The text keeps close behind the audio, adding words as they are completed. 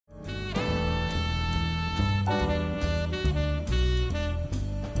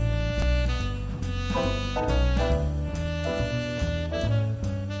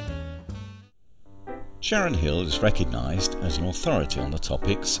Sharon Hill is recognised as an authority on the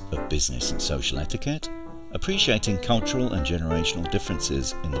topics of business and social etiquette, appreciating cultural and generational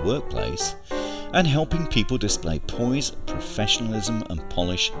differences in the workplace, and helping people display poise, professionalism and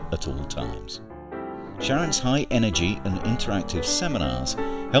polish at all times. Sharon's high energy and interactive seminars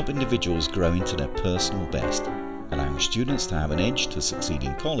help individuals grow into their personal best, allowing students to have an edge to succeed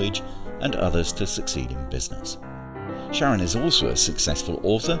in college and others to succeed in business. Sharon is also a successful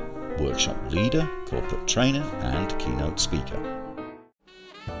author, workshop leader, corporate trainer and keynote speaker.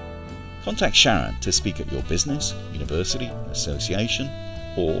 Contact Sharon to speak at your business, university, association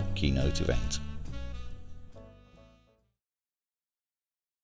or keynote event.